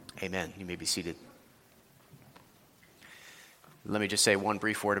Amen. You may be seated. Let me just say one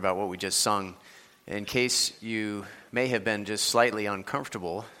brief word about what we just sung. In case you may have been just slightly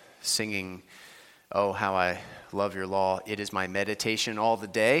uncomfortable singing, "Oh, how I love your law, it is my meditation all the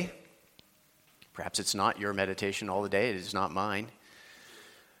day." Perhaps it's not your meditation all the day, it is not mine.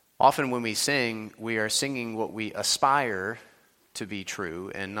 Often when we sing, we are singing what we aspire to be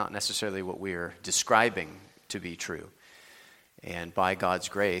true and not necessarily what we are describing to be true. And by God's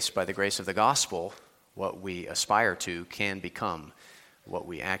grace, by the grace of the gospel, what we aspire to can become what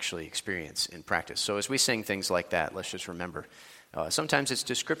we actually experience in practice. So as we sing things like that, let's just remember, sometimes it's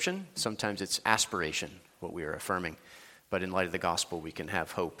description, sometimes it's aspiration, what we are affirming. But in light of the gospel, we can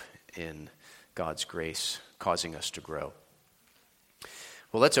have hope in God's grace causing us to grow.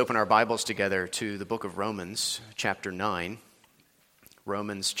 Well, let's open our Bibles together to the book of Romans, chapter 9.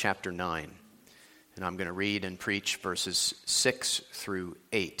 Romans chapter 9. And I'm going to read and preach verses 6 through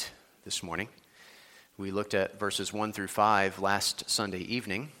 8 this morning. We looked at verses 1 through 5 last Sunday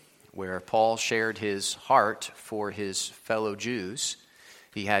evening, where Paul shared his heart for his fellow Jews.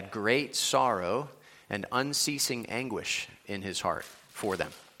 He had great sorrow and unceasing anguish in his heart for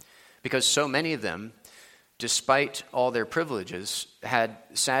them, because so many of them, despite all their privileges, had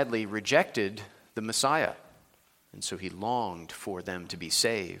sadly rejected the Messiah. And so he longed for them to be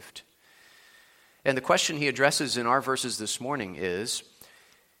saved. And the question he addresses in our verses this morning is,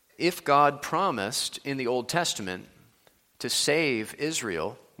 if God promised in the Old Testament to save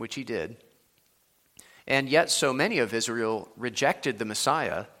Israel, which he did, and yet so many of Israel rejected the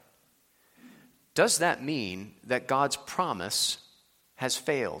Messiah, does that mean that God's promise has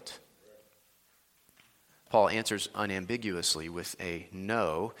failed? Paul answers unambiguously with a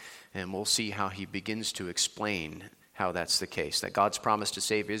no, and we'll see how he begins to explain how that's the case, that God's promise to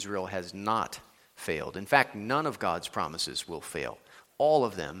save Israel has not failed. In fact, none of God's promises will fail. All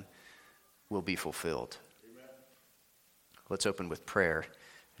of them will be fulfilled. Amen. Let's open with prayer,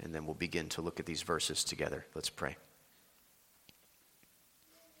 and then we'll begin to look at these verses together. Let's pray.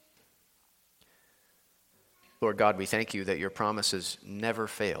 Lord God, we thank you that your promises never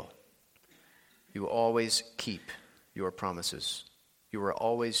fail. You always keep your promises. You are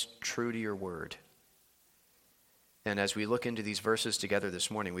always true to your word. And as we look into these verses together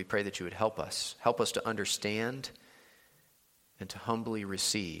this morning, we pray that you would help us to understand and to humbly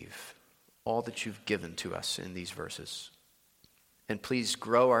receive all that you've given to us in these verses. And please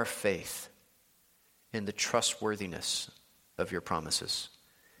grow our faith in the trustworthiness of your promises.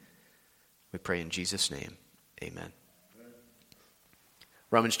 We pray in Jesus' name, amen.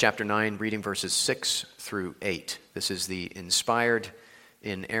 Romans chapter 9, reading verses 6 through 8. This is the inspired,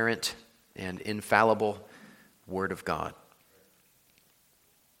 inerrant, and infallible Word of God.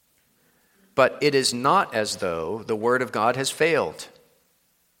 But it is not as though the Word of God has failed.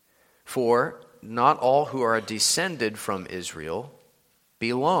 For not all who are descended from Israel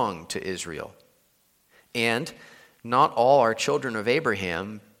belong to Israel. And not all are children of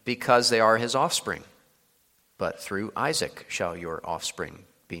Abraham because they are his offspring. But through Isaac shall your offspring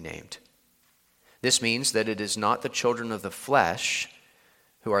be named. This means that it is not the children of the flesh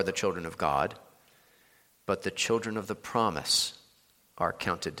who are the children of God, but the children of the promise are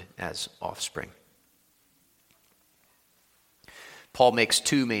counted as offspring. Paul makes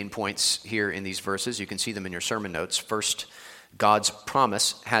two main points here in these verses. You can see them in your sermon notes. First, God's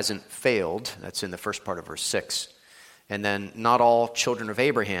promise hasn't failed. That's in the first part of verse 6. And then, not all children of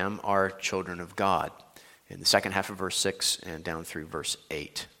Abraham are children of God, in the second half of verse 6 and down through verse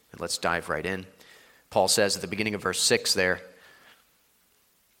 8. And let's dive right in. Paul says at the beginning of verse 6 there,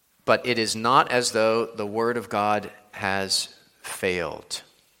 "But it is not as though the word of God has failed."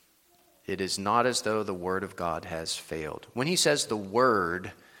 It is not as though the word of God has failed. When he says the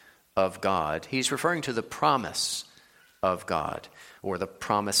word of God, he's referring to the promise of God, or the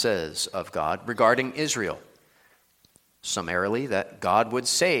promises of God regarding Israel. Summarily, that God would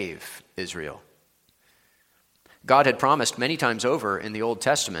save Israel. God had promised many times over in the Old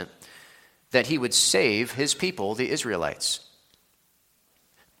Testament that he would save his people, the Israelites.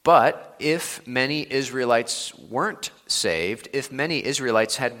 But if many Israelites weren't saved, if many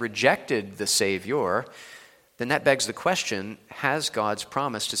Israelites had rejected the Savior, then that begs the question, has God's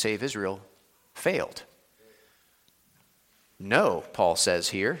promise to save Israel failed? No, Paul says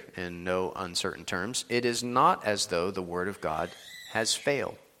here, in no uncertain terms, it is not as though the word of God has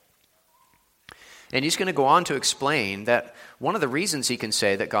failed. And he's going to go on to explain that one of the reasons he can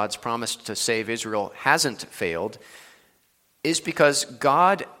say that God's promise to save Israel hasn't failed is because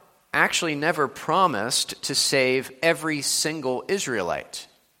God actually never promised to save every single Israelite.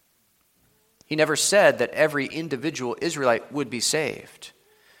 He never said that every individual Israelite would be saved.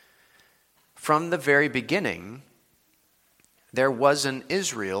 From the very beginning, there was an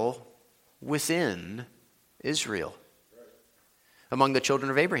Israel within Israel. Among the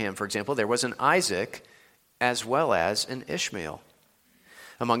children of Abraham, for example, there was an Isaac as well as an Ishmael.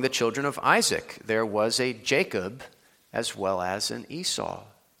 Among the children of Isaac, there was a Jacob as well as an Esau.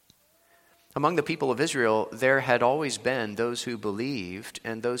 Among the people of Israel, there had always been those who believed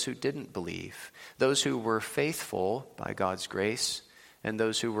and those who didn't believe, those who were faithful by God's grace and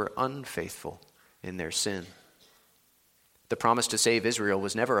those who were unfaithful in their sin. The promise to save Israel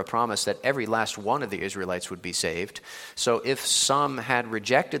was never a promise that every last one of the Israelites would be saved. So if some had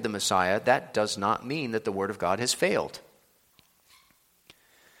rejected the Messiah, that does not mean that the word of God has failed.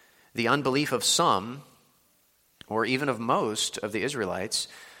 The unbelief of some, or even of most of the Israelites,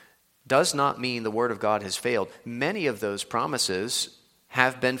 does not mean the word of God has failed. Many of those promises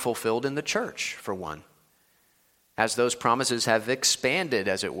have been fulfilled in the church, for one, as those promises have expanded,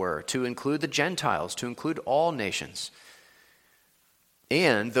 as it were, to include the Gentiles, to include all nations.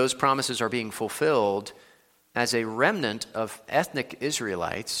 And those promises are being fulfilled as a remnant of ethnic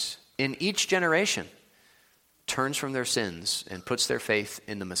Israelites in each generation turns from their sins and puts their faith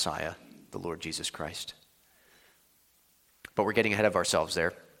in the Messiah, the Lord Jesus Christ. But we're getting ahead of ourselves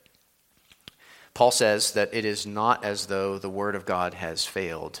there. Paul says that it is not as though the word of God has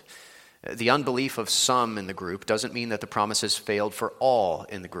failed. The unbelief of some in the group doesn't mean that the promise has failed for all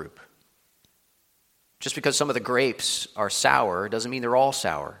in the group. Just because some of the grapes are sour doesn't mean they're all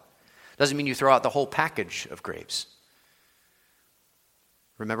sour. Doesn't mean you throw out the whole package of grapes.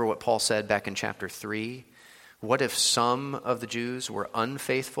 Remember what Paul said back in chapter 3? What if some of the Jews were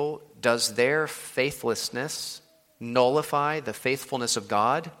unfaithful? Does their faithlessness nullify the faithfulness of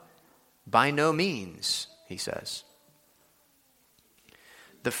God? By no means, he says.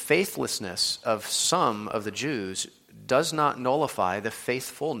 The faithlessness of some of the Jews does not nullify the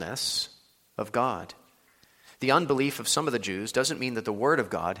faithfulness of God. The unbelief of some of the Jews doesn't mean that the word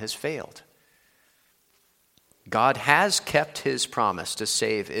of God has failed. God has kept his promise to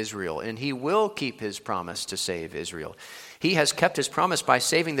save Israel, and he will keep his promise to save Israel. He has kept his promise by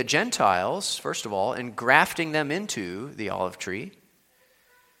saving the Gentiles, first of all, and grafting them into the olive tree.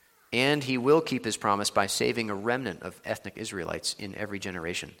 And he will keep his promise by saving a remnant of ethnic Israelites in every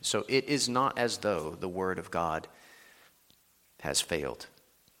generation. So it is not as though the word of God has failed.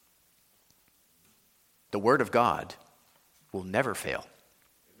 The word of God will never fail.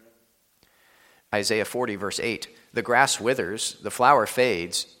 Isaiah 40, verse 8, the grass withers, the flower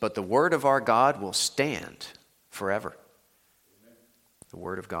fades, but the word of our God will stand forever. The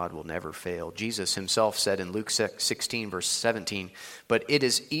word of God will never fail. Jesus himself said in Luke 16, verse 17, but it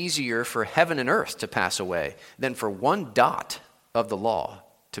is easier for heaven and earth to pass away than for one dot of the law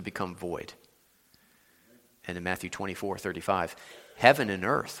to become void. And in Matthew 24, 35, heaven and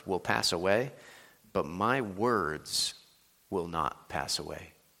earth will pass away, but my words will not pass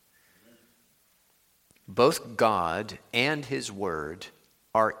away. Both God and his word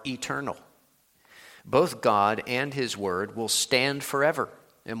are eternal. Both God and his word will stand forever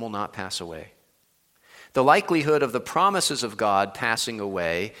and will not pass away. The likelihood of the promises of God passing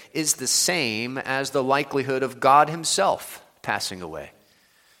away is the same as the likelihood of God himself passing away.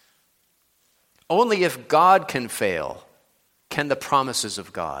 Only if God can fail can the promises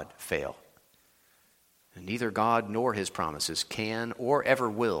of God fail. And neither God nor his promises can or ever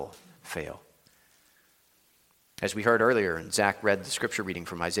will fail. As we heard earlier, and Zach read the scripture reading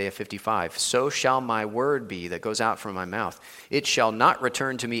from Isaiah 55, so shall my word be that goes out from my mouth. It shall not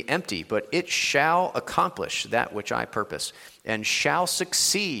return to me empty, but it shall accomplish that which I purpose, and shall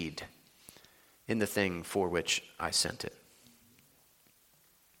succeed in the thing for which I sent it.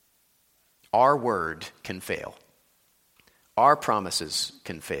 Our word can fail. Our promises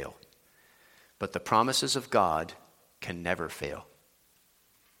can fail. But the promises of God can never fail.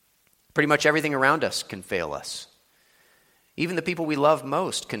 Pretty much everything around us can fail us. Even the people we love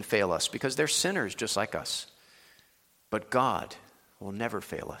most can fail us because they're sinners just like us. But God will never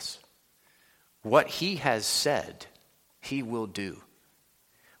fail us. What he has said, he will do.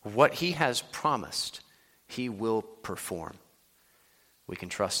 What he has promised, he will perform. We can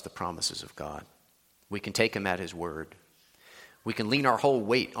trust the promises of God. We can take him at his word. We can lean our whole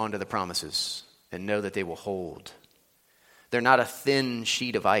weight onto the promises and know that they will hold. They're not a thin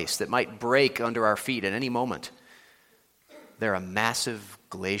sheet of ice that might break under our feet at any moment. They're a massive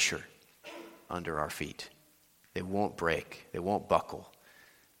glacier under our feet. They won't break. They won't buckle.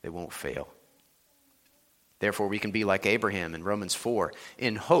 They won't fail. Therefore, we can be like Abraham in Romans 4.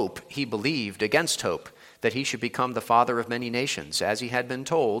 In hope, he believed against hope that he should become the father of many nations. As he had been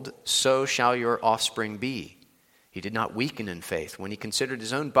told, so shall your offspring be. He did not weaken in faith when he considered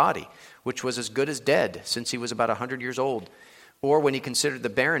his own body, which was as good as dead since he was about 100 years old, or when he considered the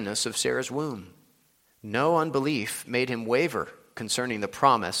barrenness of Sarah's womb. No unbelief made him waver concerning the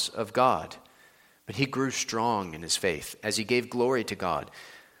promise of God, but he grew strong in his faith as he gave glory to God,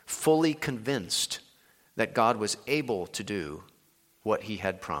 fully convinced that God was able to do what he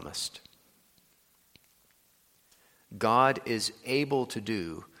had promised. God is able to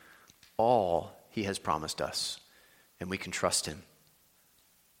do all he has promised us, and we can trust him.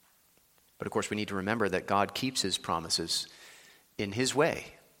 But of course, we need to remember that God keeps his promises in his way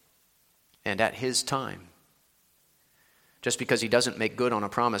and at his time. Just because he doesn't make good on a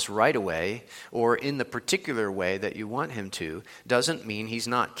promise right away or in the particular way that you want him to, doesn't mean he's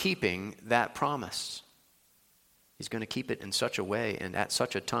not keeping that promise. He's going to keep it in such a way and at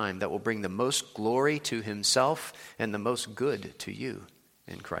such a time that will bring the most glory to himself and the most good to you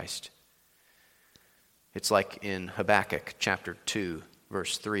in Christ. It's like in Habakkuk chapter 2,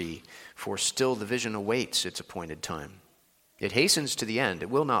 verse 3, "For still the vision awaits its appointed time. It hastens to the end, it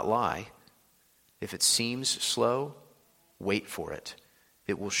will not lie. If it seems slow, wait for it.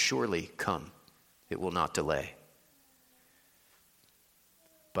 It will surely come. It will not delay."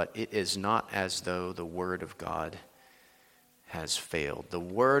 But it is not as though the word of God has failed. The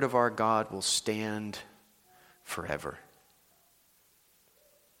word of our God will stand forever.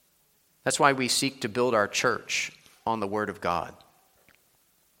 That's why we seek to build our church on the word of God.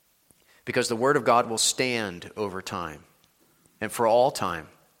 Because the word of God will stand over time and for all time.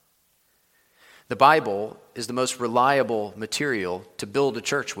 The Bible is the most reliable material to build a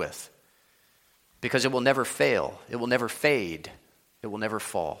church with because it will never fail, it will never fade, it will never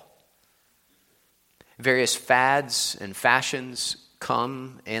fall. Various fads and fashions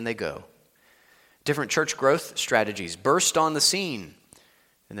come and they go. Different church growth strategies burst on the scene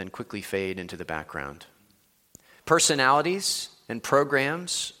and then quickly fade into the background. Personalities and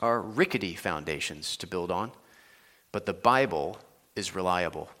programs are rickety foundations to build on, but the Bible is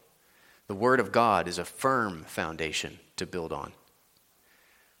reliable. The Word of God is a firm foundation to build on.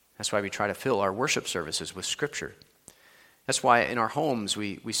 That's why we try to fill our worship services with Scripture. That's why in our homes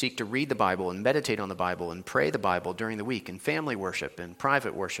we seek to read the Bible and meditate on the Bible and pray the Bible during the week in family worship and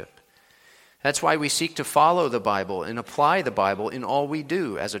private worship. That's why we seek to follow the Bible and apply the Bible in all we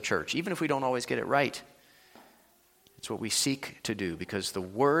do as a church, even if we don't always get it right. It's what we seek to do because the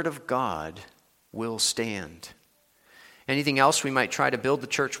Word of God will stand. Anything else we might try to build the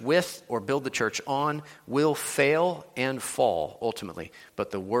church with or build the church on will fail and fall ultimately,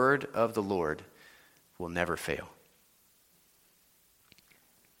 but the Word of the Lord will never fail.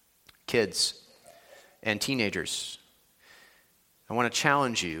 Kids and teenagers, I want to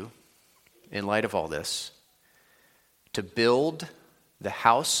challenge you, in light of all this, to build the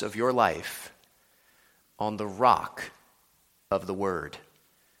house of your life on the rock of the Word,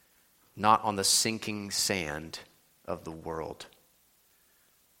 not on the sinking sand of the world.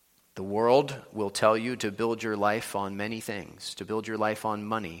 The world will tell you to build your life on many things, to build your life on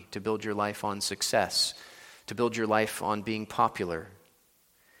money, to build your life on success, to build your life on being popular.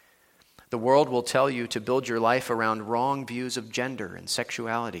 The world will tell you to build your life around wrong views of gender and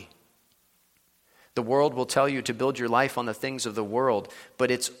sexuality. The world will tell you to build your life on the things of the world,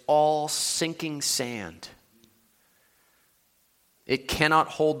 but it's all sinking sand. It cannot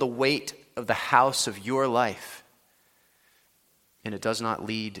hold the weight of the house of your life, and it does not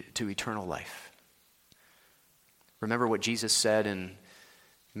lead to eternal life. Remember what Jesus said in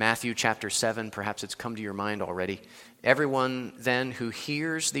Matthew chapter 7, perhaps it's come to your mind already. "Everyone then who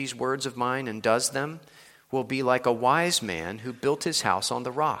hears these words of mine and does them will be like a wise man who built his house on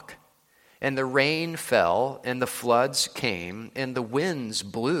the rock. And the rain fell, and the floods came, and the winds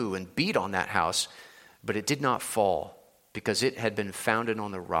blew and beat on that house, but it did not fall, because it had been founded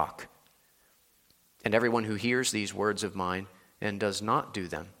on the rock. And everyone who hears these words of mine and does not do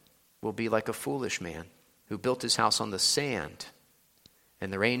them will be like a foolish man who built his house on the sand.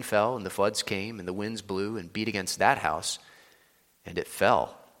 And the rain fell, and the floods came, and the winds blew and beat against that house, and it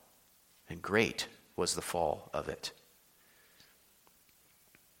fell, and great was the fall of it."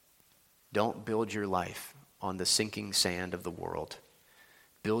 Don't build your life on the sinking sand of the world.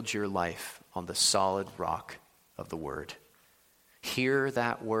 Build your life on the solid rock of the Word. Hear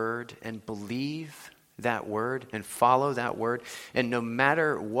that Word and believe that Word and follow that Word. And no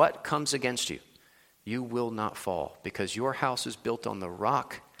matter what comes against you, you will not fall because your house is built on the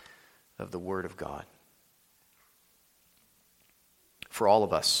rock of the Word of God. For all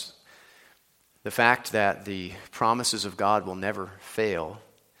of us, the fact that the promises of God will never fail,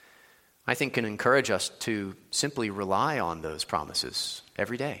 I think, can encourage us to simply rely on those promises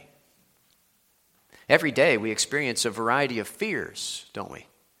every day. Every day we experience a variety of fears, don't we?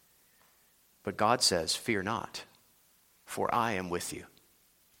 But God says, fear not, for I am with you.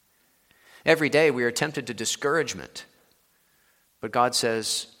 Every day we are tempted to discouragement, but God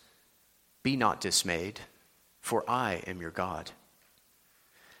says, be not dismayed, for I am your God.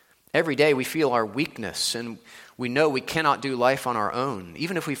 Every day we feel our weakness and we know we cannot do life on our own,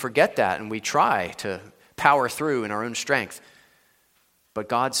 even if we forget that and we try to power through in our own strength. But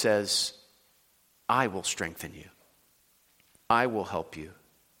God says, I will strengthen you. I will help you.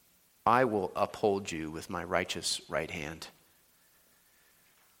 I will uphold you with my righteous right hand.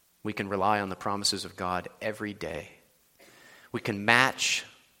 We can rely on the promises of God every day. We can match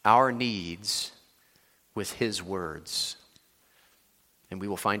our needs with his words. And we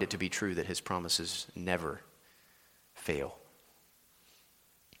will find it to be true that his promises never fail.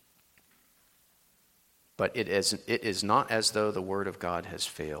 But it is not as though the word of God has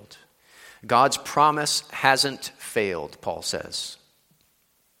failed. God's promise hasn't failed, Paul says.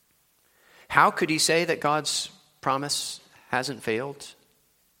 How could he say that God's promise hasn't failed?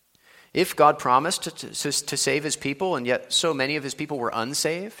 If God promised to save his people, and yet so many of his people were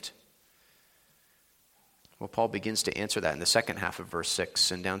unsaved? Well, Paul begins to answer that in the second half of verse 6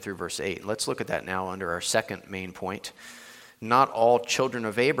 and down through verse 8. Let's look at that now under our second main point. Not all children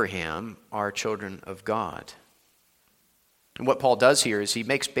of Abraham are children of God. And what Paul does here is he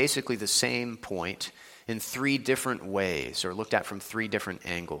makes basically the same point in three different ways, or looked at from three different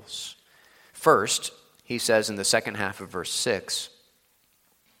angles. First, he says in the second half of verse 6,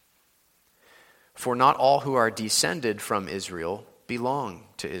 for not all who are descended from Israel belong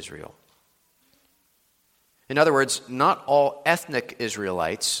to Israel. In other words, not all ethnic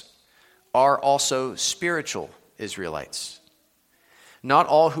Israelites are also spiritual Israelites. Not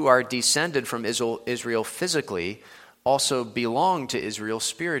all who are descended from Israel physically also belong to Israel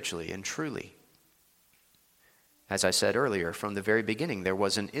spiritually and truly. As I said earlier, from the very beginning, there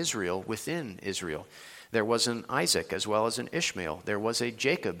was an Israel within Israel. There was an Isaac as well as an Ishmael. There was a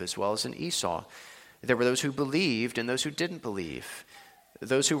Jacob as well as an Esau. There were those who believed and those who didn't believe.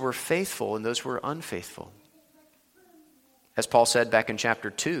 Those who were faithful and those who were unfaithful. As Paul said back in chapter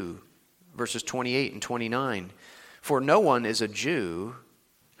 2, verses 28 and 29, for no one is a Jew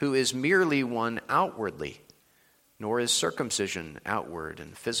who is merely one outwardly, nor is circumcision outward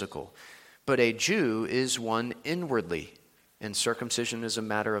and physical. But a Jew is one inwardly, and circumcision is a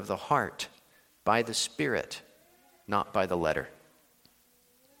matter of the heart, by the Spirit, not by the letter.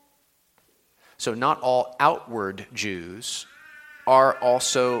 So not all outward Jews are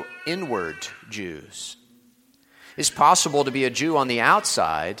also inward Jews. It's possible to be a Jew on the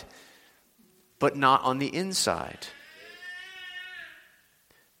outside, but not on the inside.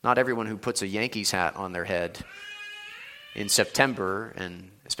 Not everyone who puts a Yankees hat on their head in September,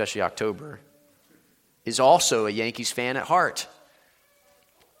 and especially October, is also a Yankees fan at heart.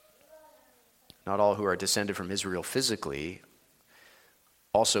 Not all who are descended from Israel physically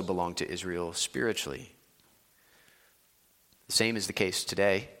also belong to Israel spiritually. The same is the case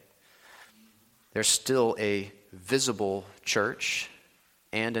today. There's still a visible church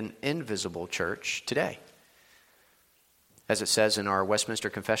and an invisible church today. As it says in our Westminster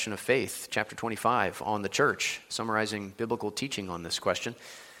Confession of Faith, chapter 25, on the church, summarizing biblical teaching on this question,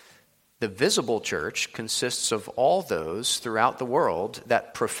 the visible church consists of all those throughout the world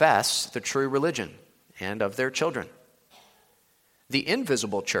that profess the true religion and of their children. The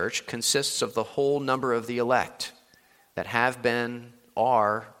invisible church consists of the whole number of the elect that have been,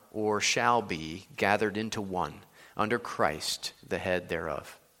 are, or shall be gathered into one under Christ, the head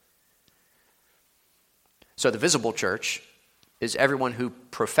thereof. So the visible church is everyone who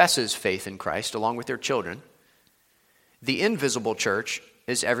professes faith in Christ along with their children. The invisible church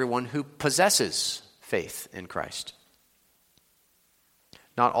is everyone who possesses faith in Christ.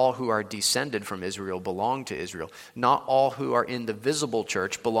 Not all who are descended from Israel belong to Israel. Not all who are in the visible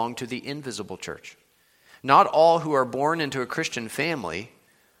church belong to the invisible church. Not all who are born into a Christian family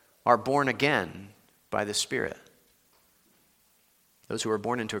are born again by the Spirit. Those who are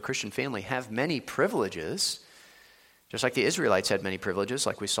born into a Christian family have many privileges, just like the Israelites had many privileges,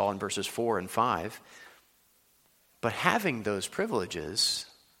 like we saw in verses 4 and 5. But having those privileges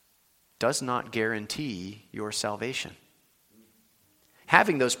does not guarantee your salvation.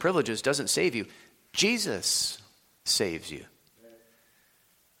 Having those privileges doesn't save you. Jesus saves you.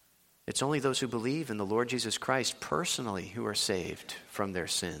 It's only those who believe in the Lord Jesus Christ personally who are saved from their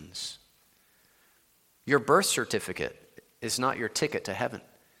sins. Your birth certificate is not your ticket to heaven.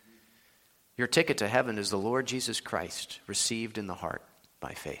 Your ticket to heaven is the Lord Jesus Christ, received in the heart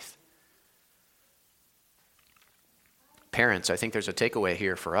by faith. Parents, I think there's a takeaway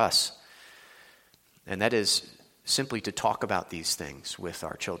here for us. and that is simply to talk about these things with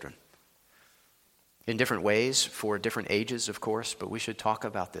our children. In different ways, for different ages, of course, but we should talk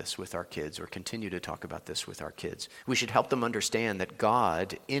about this with our kids, or continue to talk about this with our kids. We should help them understand that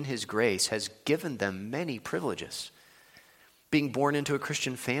God, in His grace, has given them many privileges. Being born into a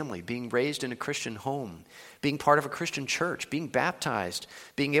Christian family, being raised in a Christian home, being part of a Christian church, being baptized,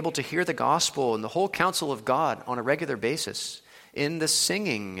 being able to hear the gospel and the whole counsel of God on a regular basis, in the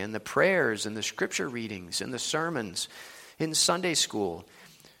singing and the prayers and the scripture readings and the sermons, in Sunday school,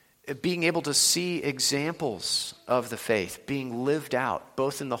 being able to see examples of the faith being lived out,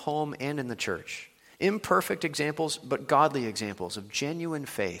 both in the home and in the church. Imperfect examples, but godly examples of genuine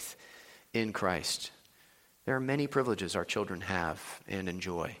faith in Christ. There are many privileges our children have and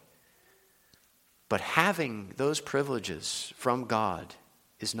enjoy. But having those privileges from God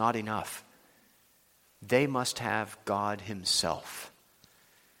is not enough. They must have God Himself.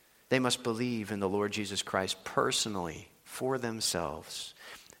 They must believe in the Lord Jesus Christ personally for themselves.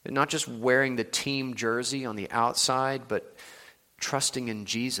 Not just wearing the team jersey on the outside, but trusting in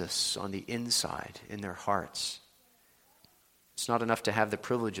Jesus on the inside, in their hearts. It's not enough to have the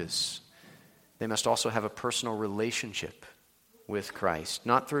privileges. They must also have a personal relationship with Christ,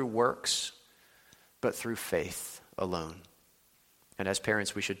 not through works, but through faith alone. And as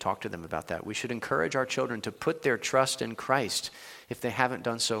parents, we should talk to them about that. We should encourage our children to put their trust in Christ if they haven't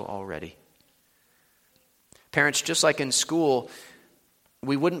done so already. Parents, just like in school,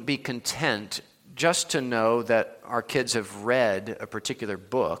 we wouldn't be content just to know that our kids have read a particular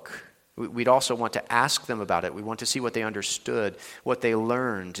book. We'd also want to ask them about it. We want to see what they understood, what they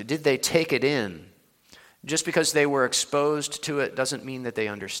learned. Did they take it in? Just because they were exposed to it doesn't mean that they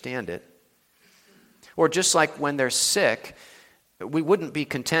understand it. Or just like when they're sick, we wouldn't be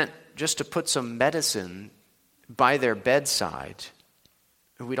content just to put some medicine by their bedside.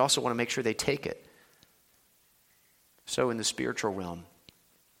 We'd also want to make sure they take it. So in the spiritual realm,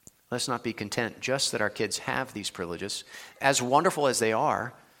 let's not be content just that our kids have these privileges. As wonderful as they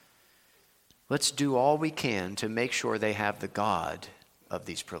are, let's do all we can to make sure they have the God of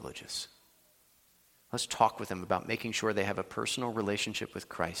these privileges. Let's talk with them about making sure they have a personal relationship with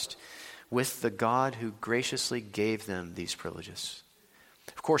Christ, with the God who graciously gave them these privileges.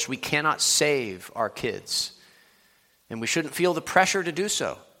 Of course, we cannot save our kids, and we shouldn't feel the pressure to do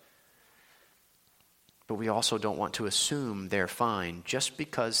so. But we also don't want to assume they're fine just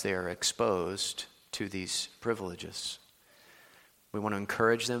because they're exposed to these privileges. We want to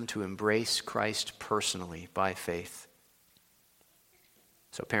encourage them to embrace Christ personally by faith.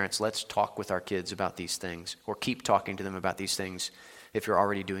 So parents, let's talk with our kids about these things, or keep talking to them about these things if you're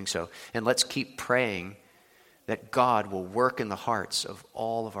already doing so. And let's keep praying that God will work in the hearts of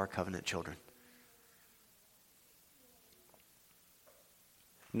all of our covenant children.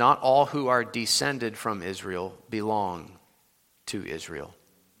 Not all who are descended from Israel belong to Israel.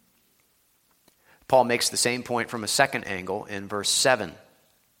 Paul makes the same point from a second angle in verse 7.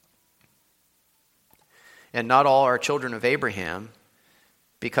 And not all are children of Abraham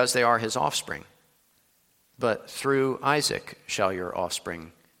because they are his offspring, but through Isaac shall your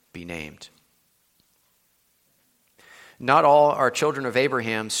offspring be named. Not all are children of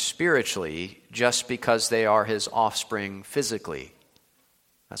Abraham spiritually just because they are his offspring physically.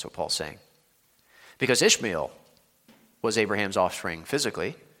 That's what Paul's saying. Because Ishmael was Abraham's offspring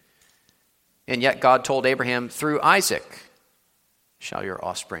physically, and yet God told Abraham, through Isaac shall your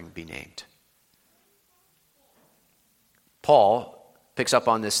offspring be named. Paul picks up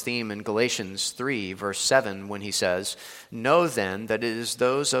on this theme in Galatians 3, verse 7, when he says, "Know then that it is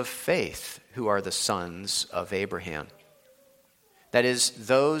those of faith who are the sons of Abraham." That is,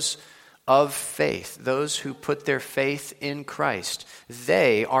 those of faith, those who put their faith in Christ,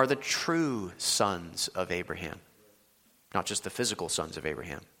 they are the true sons of Abraham, not just the physical sons of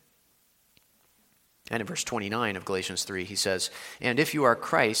Abraham. And in verse 29 of Galatians 3, he says, "And if you are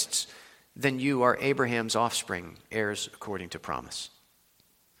Christ's, then you are Abraham's offspring, heirs according to promise."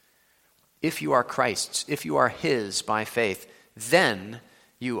 If you are Christ's, if you are his by faith, then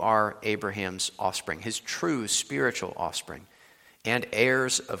you are Abraham's offspring, his true spiritual offspring, and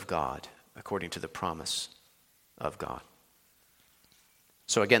heirs of God, according to the promise of God.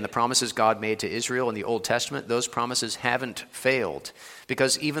 So again, the promises God made to Israel in the Old Testament, those promises haven't failed,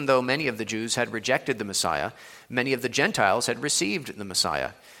 because even though many of the Jews had rejected the Messiah, many of the Gentiles had received the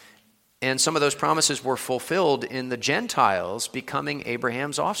Messiah. And some of those promises were fulfilled in the Gentiles becoming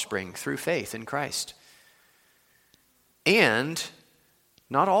Abraham's offspring through faith in Christ. And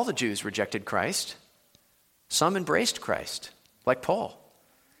not all the Jews rejected Christ. Some embraced Christ, like Paul.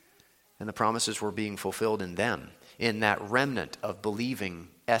 And the promises were being fulfilled in them, in that remnant of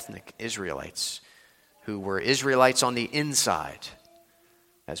believing ethnic Israelites who were Israelites on the inside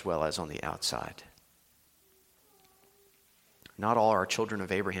as well as on the outside. Not all are children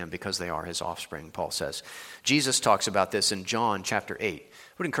of Abraham because they are his offspring, Paul says. Jesus talks about this in John chapter 8. I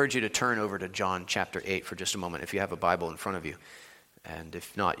would encourage you to turn over to John chapter 8 for just a moment if you have a Bible in front of you. And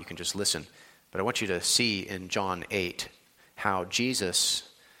if not, you can just listen. But I want you to see in John 8 how Jesus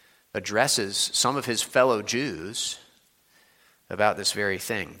addresses some of his fellow Jews about this very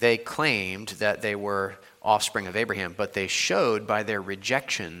thing. They claimed that they were offspring of Abraham, but they showed by their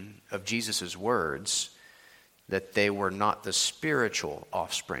rejection of Jesus' words that they were not the spiritual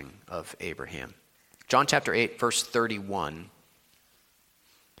offspring of Abraham. John chapter 8, verse 31,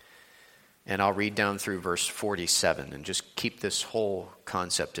 and I'll read down through verse 47, and just keep this whole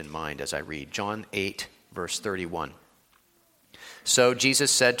concept in mind as I read. John 8, verse 31. So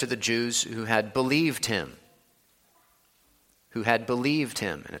Jesus said to the Jews who had believed him, and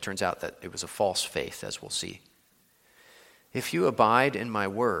it turns out that it was a false faith, as we'll see. If you abide in my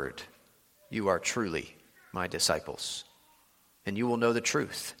word, you are truly my disciples, and you will know the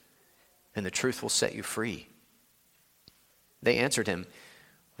truth, and the truth will set you free. They answered him,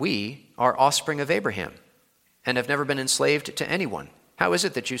 we are offspring of Abraham, and have never been enslaved to anyone. How is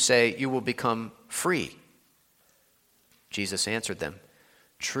it that you say you will become free? Jesus answered them,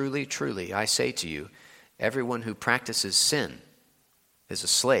 truly, truly, I say to you, everyone who practices sin is a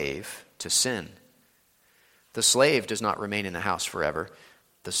slave to sin. The slave does not remain in the house forever.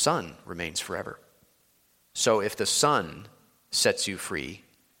 The son remains forever. So if the Son sets you free,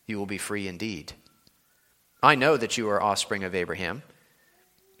 you will be free indeed. I know that you are offspring of Abraham,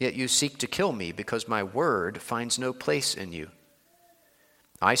 yet you seek to kill me because my word finds no place in you.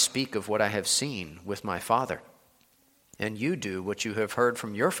 I speak of what I have seen with my father, and you do what you have heard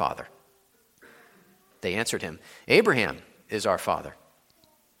from your father. They answered him, Abraham is our father.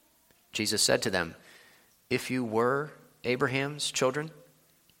 Jesus said to them, if you were Abraham's children,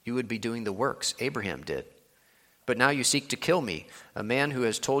 you would be doing the works Abraham did. But now you seek to kill me, a man who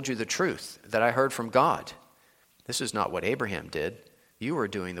has told you the truth that I heard from God. This is not what Abraham did. You are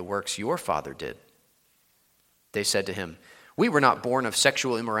doing the works your father did. They said to him, we were not born of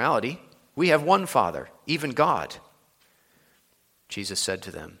sexual immorality. We have one Father, even God. Jesus said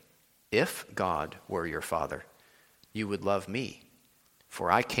to them, if God were your Father, you would love me,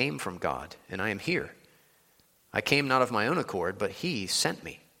 for I came from God, and I am here. I came not of my own accord, but he sent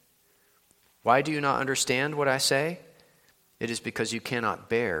me. Why do you not understand what I say? It is because you cannot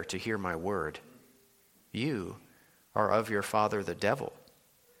bear to hear my word. You are of your father the devil,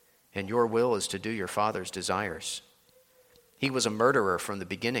 and your will is to do your father's desires. He was a murderer from the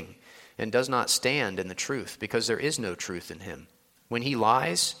beginning and does not stand in the truth, because there is no truth in him. When he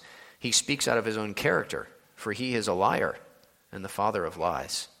lies, he speaks out of his own character, for he is a liar and the father of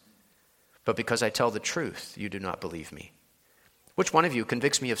lies. But because I tell the truth, you do not believe me. Which one of you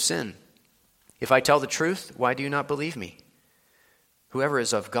convicts me of sin? If I tell the truth, why do you not believe me? Whoever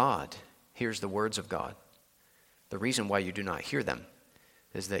is of God hears the words of God. The reason why you do not hear them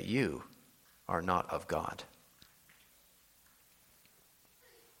is that you are not of God.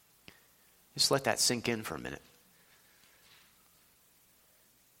 Just let that sink in for a minute.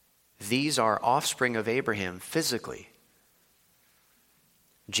 These are offspring of Abraham physically.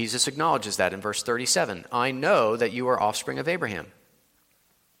 Jesus acknowledges that in verse 37. I know that you are offspring of Abraham.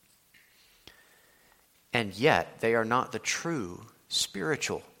 And yet, they are not the true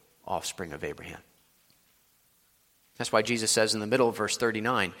spiritual offspring of Abraham. That's why Jesus says in the middle of verse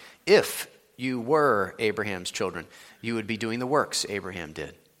 39, if you were Abraham's children, you would be doing the works Abraham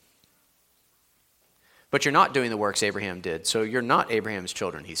did. But you're not doing the works Abraham did, so you're not Abraham's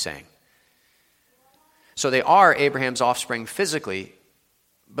children, he's saying. So they are Abraham's offspring physically,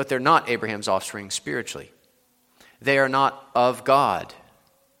 but they're not Abraham's offspring spiritually. They are not of God.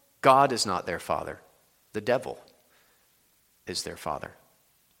 God is not their father. The devil is their father.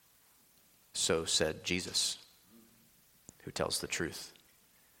 So said Jesus, who tells the truth.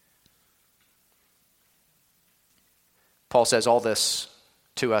 Paul says all this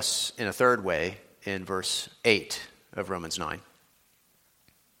to us in a third way in verse 8 of Romans 9.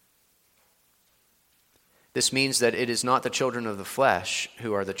 This means that it is not the children of the flesh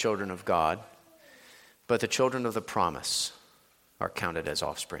who are the children of God, but the children of the promise are counted as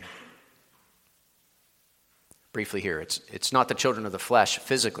offspring. Briefly here, it's not the children of the flesh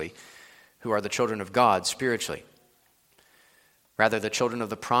physically who are the children of God spiritually. Rather, the children of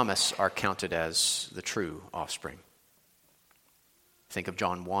the promise are counted as the true offspring. Think of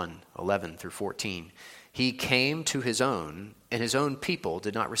John 1:11 through 14. He came to his own, and his own people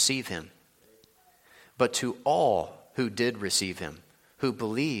did not receive him. But to all who did receive him, who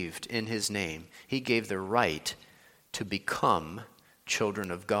believed in his name, he gave the right to become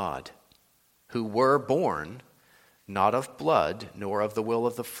children of God, who were born not of blood, nor of the will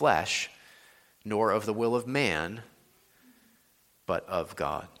of the flesh, nor of the will of man, but of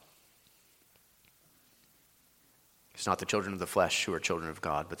God. It's not the children of the flesh who are children of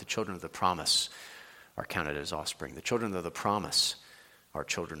God, but the children of the promise are counted as offspring. The children of the promise are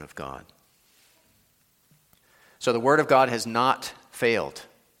children of God. So the word of God has not failed.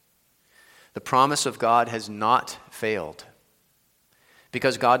 The promise of God has not failed.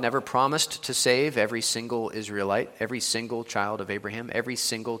 Because God never promised to save every single Israelite, every single child of Abraham, every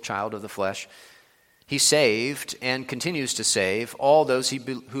single child of the flesh. He saved and continues to save all those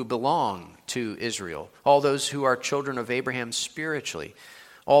who belong to Israel, all those who are children of Abraham spiritually,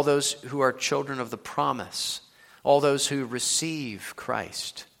 all those who are children of the promise, all those who receive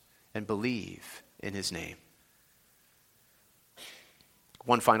Christ and believe in his name.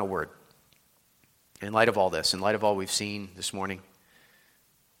 One final word. In light of all this, in light of all we've seen this morning,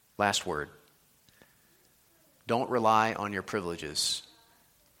 last word. Don't rely on your privileges.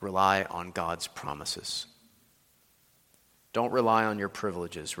 Rely on God's promises. Don't rely on your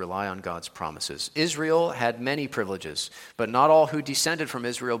privileges. Rely on God's promises. Israel had many privileges, but not all who descended from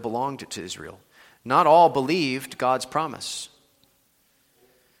Israel belonged to Israel. Not all believed God's promise.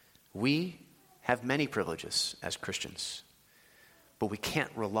 We have many privileges as Christians, but we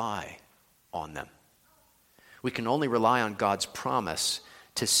can't rely on them. We can only rely on God's promise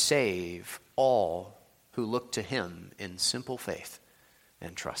to save all who look to him in simple faith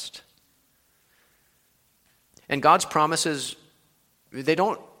and trust. And God's promises, they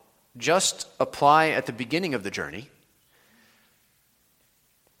don't just apply at the beginning of the journey,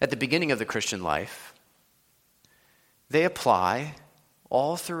 at the beginning of the Christian life. They apply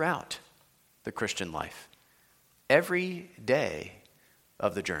all throughout the Christian life. Every day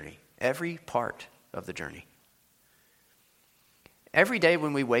of the journey, every part of the journey. Every day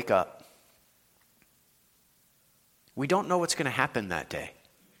when we wake up, we don't know what's going to happen that day.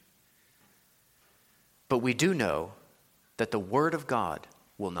 But we do know that the Word of God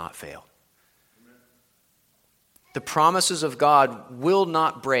will not fail. The promises of God will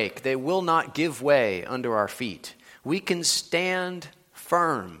not break. They will not give way under our feet. We can stand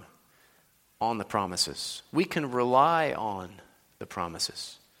firm on the promises. We can rely on the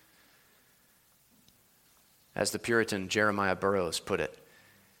promises. As the Puritan Jeremiah Burroughs put it,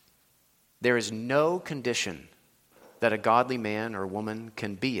 there is no condition that a godly man or woman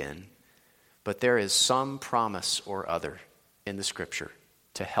can be in, but there is some promise or other in the Scripture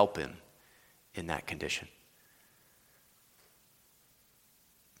to help him in that condition.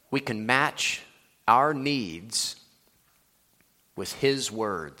 We can match our needs with his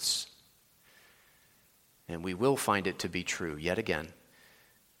words, and we will find it to be true yet again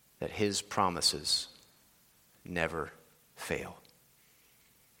that his promises never fail.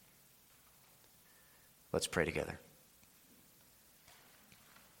 Let's pray together.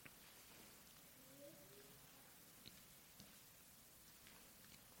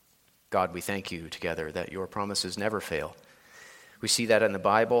 God, we thank you together that your promises never fail. We see that in the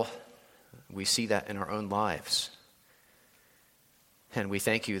Bible. We see that in our own lives. And we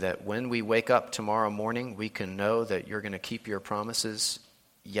thank you that when we wake up tomorrow morning, we can know that you're going to keep your promises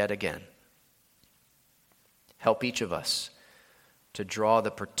yet again. Help each of us to draw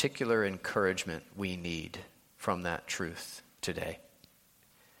the particular encouragement we need from that truth today.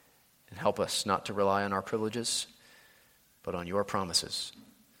 And help us not to rely on our privileges, but on your promises.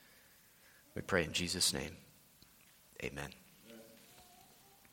 We pray in Jesus' name. Amen.